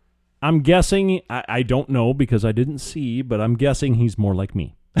I'm guessing, I don't know because I didn't see, but I'm guessing he's more like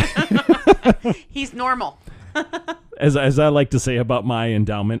me. He's normal. As I like to say about my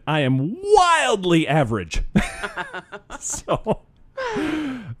endowment, I am wildly average. So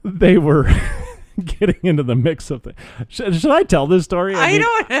they were getting into the mix of things. Should I tell this story? I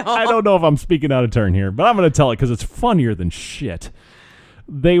don't know. I don't know if I'm speaking out of turn here, but I'm going to tell it because it's funnier than shit.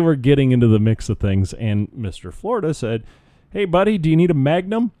 They were getting into the mix of things, and Mr. Florida said, "Hey, buddy, do you need a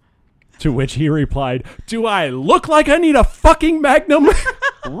Magnum?" To which he replied, "Do I look like I need a fucking Magnum?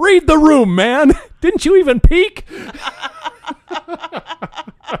 Read the room, man. Didn't you even peek?"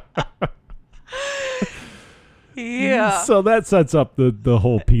 Yeah. So that sets up the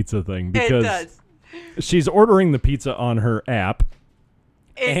whole pizza thing because It does. she's ordering the pizza on her app,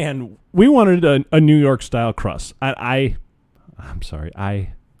 and we wanted a New York style crust. I'm sorry,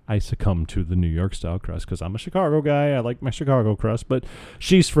 I succumb to the New York style crust because I'm a Chicago guy. I like my Chicago crust, but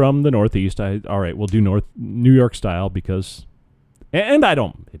she's from the Northeast. All right, we'll do New York style because, and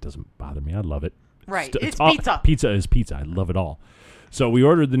it doesn't bother me. I love it. Right. It's pizza. Pizza is pizza. I love it all. So we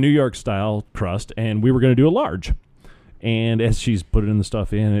ordered the New York style crust, and we were going to do a large. And as she's putting the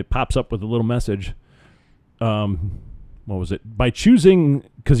stuff in, it pops up with a little message. What was it? By choosing,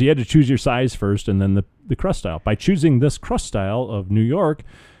 because you had to choose your size first and then the crust style. By choosing this crust style of New York,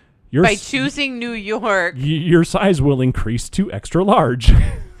 by choosing New York, your size will increase to extra large.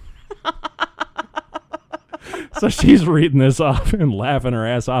 So she's reading this off and laughing her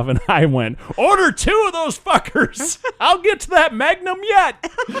ass off, and I went, "Order 2 of those fuckers. I'll get to that Magnum yet."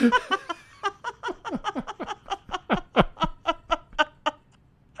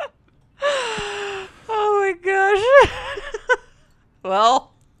 Oh my gosh.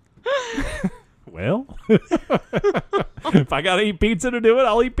 Well, if I gotta eat pizza to do it,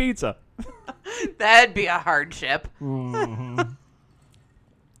 I'll eat pizza. that'd be a hardship. Mm-hmm.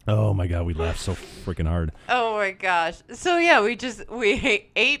 Oh my god, we laughed so freaking hard. Oh my gosh. So yeah, we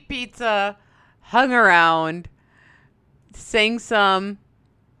ate pizza, hung around, sang some.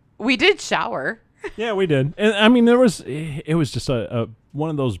 We did shower. Yeah, we did. And I mean, it was just a one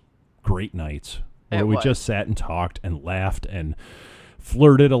of those great nights where we just sat and talked and laughed and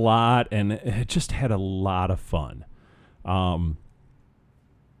flirted a lot, and it just had a lot of fun.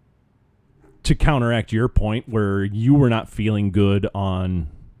 To counteract your point where you were not feeling good on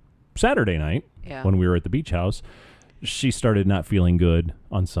Saturday night when we were at the beach house, she started not feeling good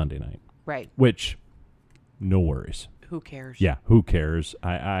on Sunday night. Right. Which, no worries. Who cares? Yeah, who cares?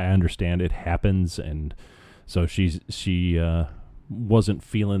 I understand it happens, and so she wasn't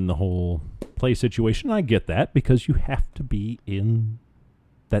feeling the whole play situation. I get that because you have to be in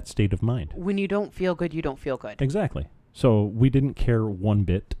that state of mind. When you don't feel good, you don't feel good. Exactly. So we didn't care one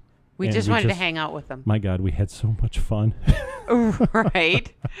bit. We just wanted to hang out with them. My God, we had so much fun.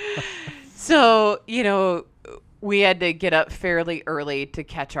 Right. So, we had to get up fairly early to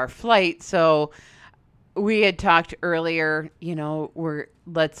catch our flight. So we had talked earlier,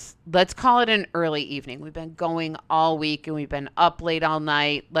 let's call it an early evening. We've been going all week and we've been up late all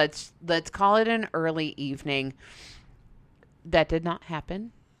night. Let's call it an early evening. That did not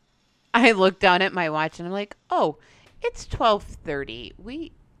happen. I looked down at my watch and I'm like, "Oh, it's 12:30.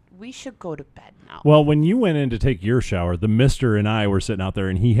 We should go to bed now." Well, when you went in to take your shower, the mister and I were sitting out there,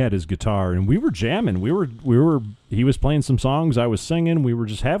 and he had his guitar, and we were jamming. He was playing some songs, I was singing. We were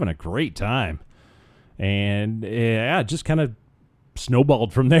just having a great time. And yeah, it just kind of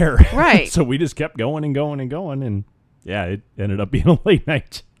snowballed from there. Right. So we just kept going and going and going, and yeah, it ended up being a late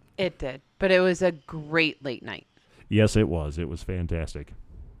night. It did, but it was a great late night. Yes, it was. It was fantastic.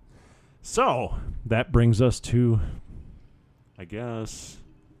 So that brings us to, I guess,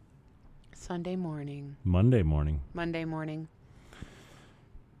 Monday morning.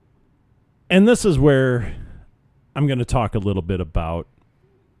 And this is where I'm going to talk a little bit about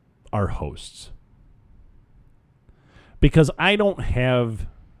our hosts. Because I don't have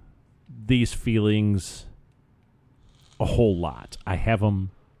these feelings a whole lot. I have them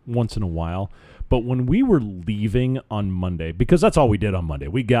once in a while. But when we were leaving on Monday, because that's all we did on Monday,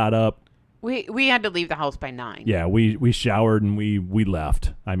 we got up. We had to leave the house by 9. Yeah, we showered and we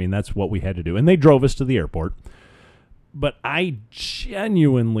left. I mean, that's what we had to do. And they drove us to the airport. But I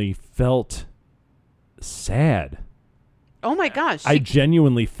genuinely felt sad. Oh, my gosh. I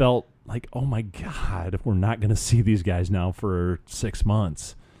genuinely felt like, oh, my God, we're not going to see these guys now for 6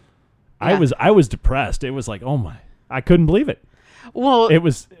 months. Yeah. I was depressed. It was like, oh, my. I couldn't believe it. Well, It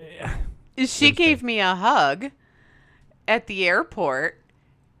was. she gave me a hug at the airport,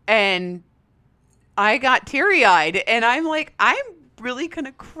 and I got teary-eyed, and I'm like, I'm really going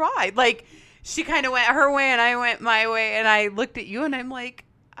to cry. Like, she kind of went her way, and I went my way, and I looked at you, and I'm like,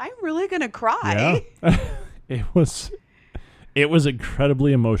 I'm really going to cry. Yeah. It was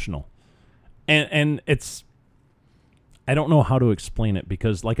incredibly emotional. And it's, I don't know how to explain it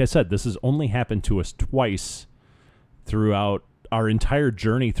because, like I said, this has only happened to us twice throughout our entire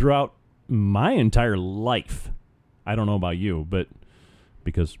journey, throughout my entire life. I don't know about you, but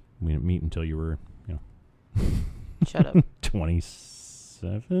because we didn't meet until you were, Shut up.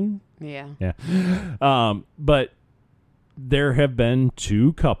 27? Yeah. Yeah. But there have been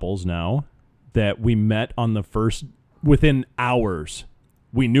 2 couples now that we met on the first, within hours,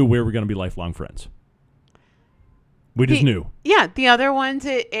 we knew we were going to be lifelong friends. We just knew. Yeah, the other ones,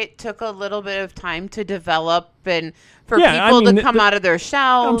 it took a little bit of time to develop and for people to come out of their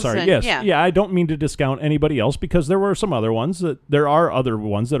shells. I'm sorry, and, yes. Yeah, I don't mean to discount anybody else because there were some other ones there are other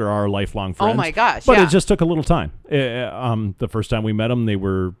ones that are our lifelong friends. Oh my gosh, but yeah. it just took a little time. The first time we met them, they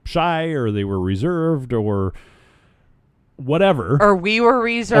were shy or they were reserved or whatever. Or we were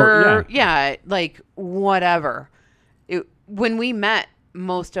reserved. Yeah, like whatever. When we met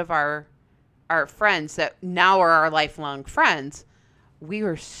most of our friends that now are our lifelong friends, we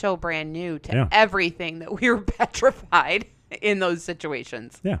were so brand new to everything that we were petrified in those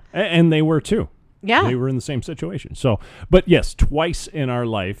situations. Yeah, and they were too. Yeah. They were in the same situation. So, but yes, twice in our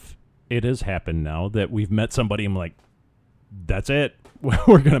life, it has happened now that we've met somebody and I'm like, that's it.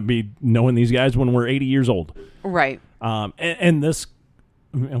 We're going to be knowing these guys when we're 80 years old. Right. And this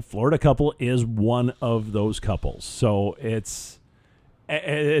Florida couple is one of those couples. So it's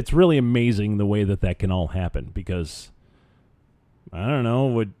really amazing the way that can all happen because, I don't know,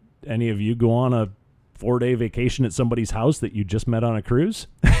 would any of you go on a 4-day vacation at somebody's house that you just met on a cruise?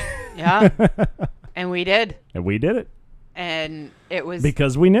 Yeah. And we did. And we did it. And it was...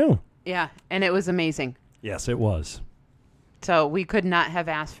 Because we knew. Yeah, and it was amazing. Yes, it was. So we could not have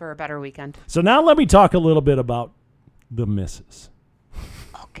asked for a better weekend. So now let me talk a little bit about the missus.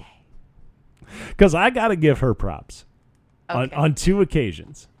 Okay. Because I got to give her props. Okay. On 2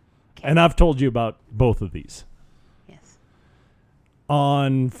 occasions. Okay. And I've told you about both of these. Yes.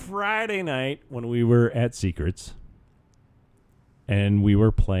 On Friday night when we were at Secrets and we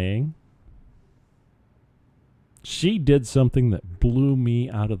were playing, she did something that blew me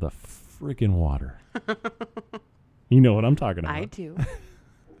out of the freaking water. You know what I'm talking about. I do.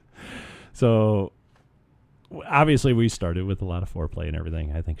 So obviously we started with a lot of foreplay and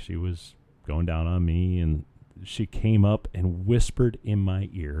everything. I think she was going down on me and she came up and whispered in my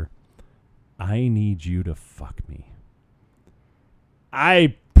ear, I need you to fuck me.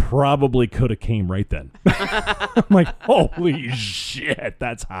 I probably could have came right then. I'm like, holy shit,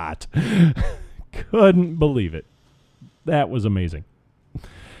 that's hot. Couldn't believe it. That was amazing.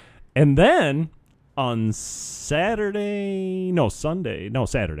 And then on Saturday,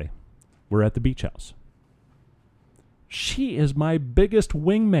 we're at the beach house. She is my biggest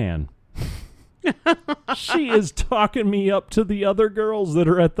wingman. She is talking me up to the other girls that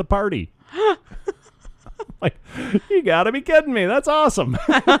are at the party. Like, you gotta be kidding me. That's awesome.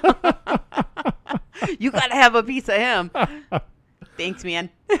 You gotta have a piece of him. Thanks, man.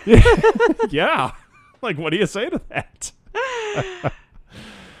 Yeah. Like, what do you say to that?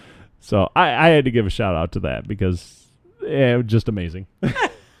 So I had to give a shout out to that because it was just amazing.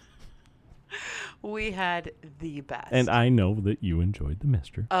 We had the best. And I know that you enjoyed the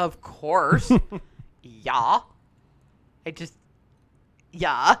mister. Of course. Yeah.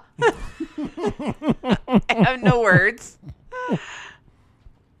 Yeah. I have no words. I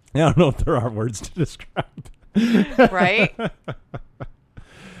don't know if there are words to describe. Right?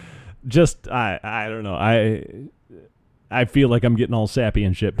 Just, I don't know. I feel like I'm getting all sappy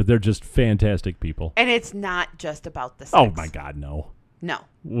and shit, but they're just fantastic people. And it's not just about the sex. Oh, my God, no. No.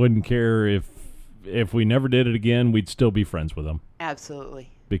 Wouldn't care if we never did it again, we'd still be friends with them. Absolutely.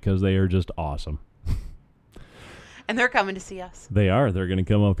 Because they are just awesome. And they're coming to see us. They are. They're going to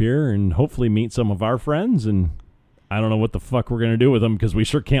come up here and hopefully meet some of our friends. And I don't know what the fuck we're going to do with them because we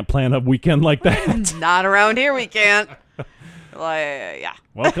sure can't plan a weekend like that. Not around here, we can't. Yeah.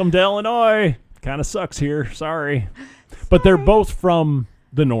 Welcome to Illinois. Kind of sucks here. Sorry. But they're both from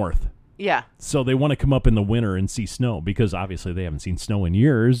the north. Yeah. So they want to come up in the winter and see snow because obviously they haven't seen snow in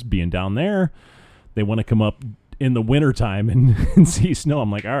years being down there. They want to come up in the wintertime and see snow.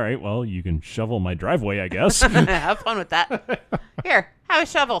 I'm like, all right, well, you can shovel my driveway, I guess. Have fun with that. Here, have a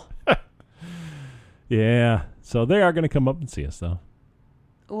shovel. Yeah. So they are going to come up and see us, though.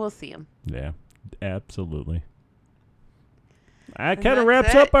 We'll see them. Yeah, absolutely. That kind of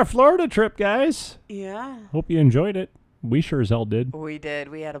wraps up our Florida trip, guys. Yeah. Hope you enjoyed it. We sure as hell did. We did.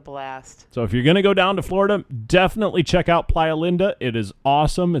 We had a blast. So if you're going to go down to Florida, definitely check out Playa Linda. It is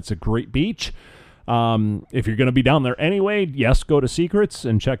awesome. It's a great beach. If you're going to be down there anyway, yes, go to Secrets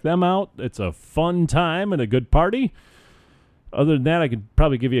and check them out. It's a fun time and a good party. Other than that, I could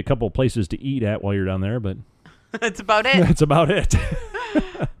probably give you a couple of places to eat at while you're down there, but that's about it. That's about it.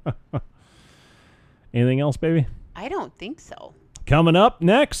 Anything else, baby? I don't think so. Coming up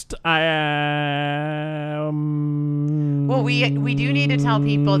next, Well, we do need to tell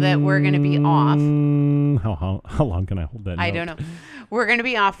people that we're going to be off. How long can I hold that? I don't know. We're going to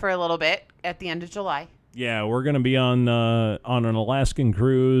be off for a little bit at the end of July. Yeah, we're going to be on an Alaskan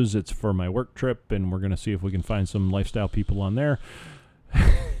cruise. It's for my work trip, and we're going to see if we can find some lifestyle people on there.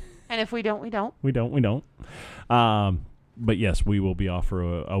 And if we don't, we don't. We don't. But yes, we will be off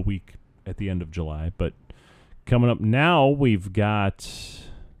for a week at the end of July. But coming up now, we've got,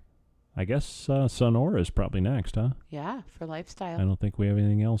 I guess, Sonora is probably next, huh? Yeah, for lifestyle. I don't think we have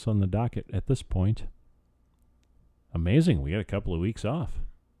anything else on the docket at this point. Amazing. We got a couple of weeks off.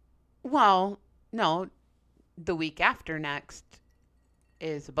 Well, no, the week after next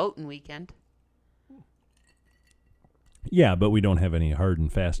is a boating weekend. Yeah, but we don't have any hard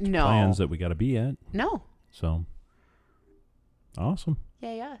and fast plans that we got to be at. No. So, awesome.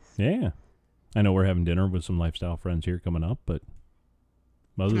 Yeah, yes. Yeah. I know we're having dinner with some lifestyle friends here coming up, but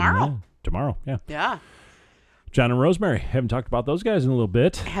tomorrow, yeah. Yeah. John and Rosemary, haven't talked about those guys in a little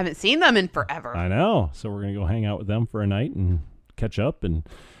bit. I haven't seen them in forever. I know. So we're going to go hang out with them for a night and catch up and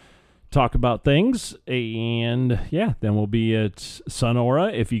talk about things. And yeah, then we'll be at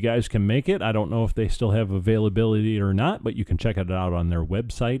Sonora if you guys can make it. I don't know if they still have availability or not, but you can check it out on their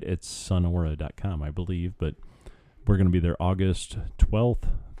website. It's sonora.com, I believe. But we're going to be there August 12th,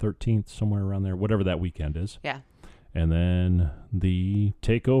 13th, somewhere around there, whatever that weekend is. Yeah. And then the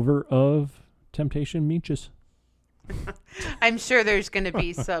takeover of Temptation Meaches. I'm sure there's going to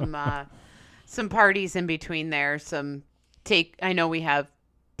be some parties in between there. I know we have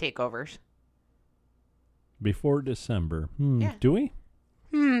takeovers before December. Yeah. Do we?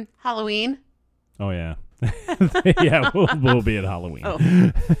 Halloween. Oh yeah. Yeah, we'll be at Halloween. Oh.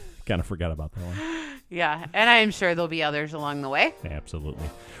 Kind of forgot about that one. Yeah, and I'm sure there'll be others along the way. Absolutely.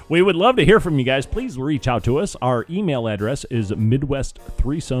 We would love to hear from you guys. Please reach out to us. Our email address is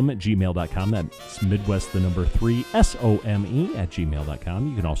midwest3some@gmail.com. That's Midwest, the number 3, SOME@gmail.com.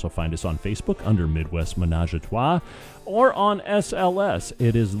 You can also find us on Facebook under Midwest Menage a Trois or on SLS.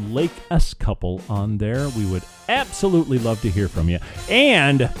 It is Lake S Couple on there. We would absolutely love to hear from you.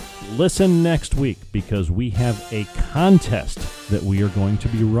 And listen next week because we have a contest that we are going to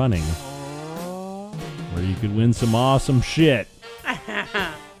be running where you could win some awesome shit.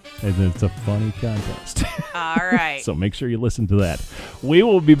 And it's a funny contest. All right. So make sure you listen to that. We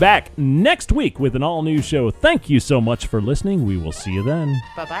will be back next week with an all-new show. Thank you so much for listening. We will see you then.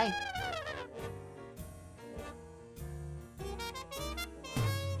 Bye-bye.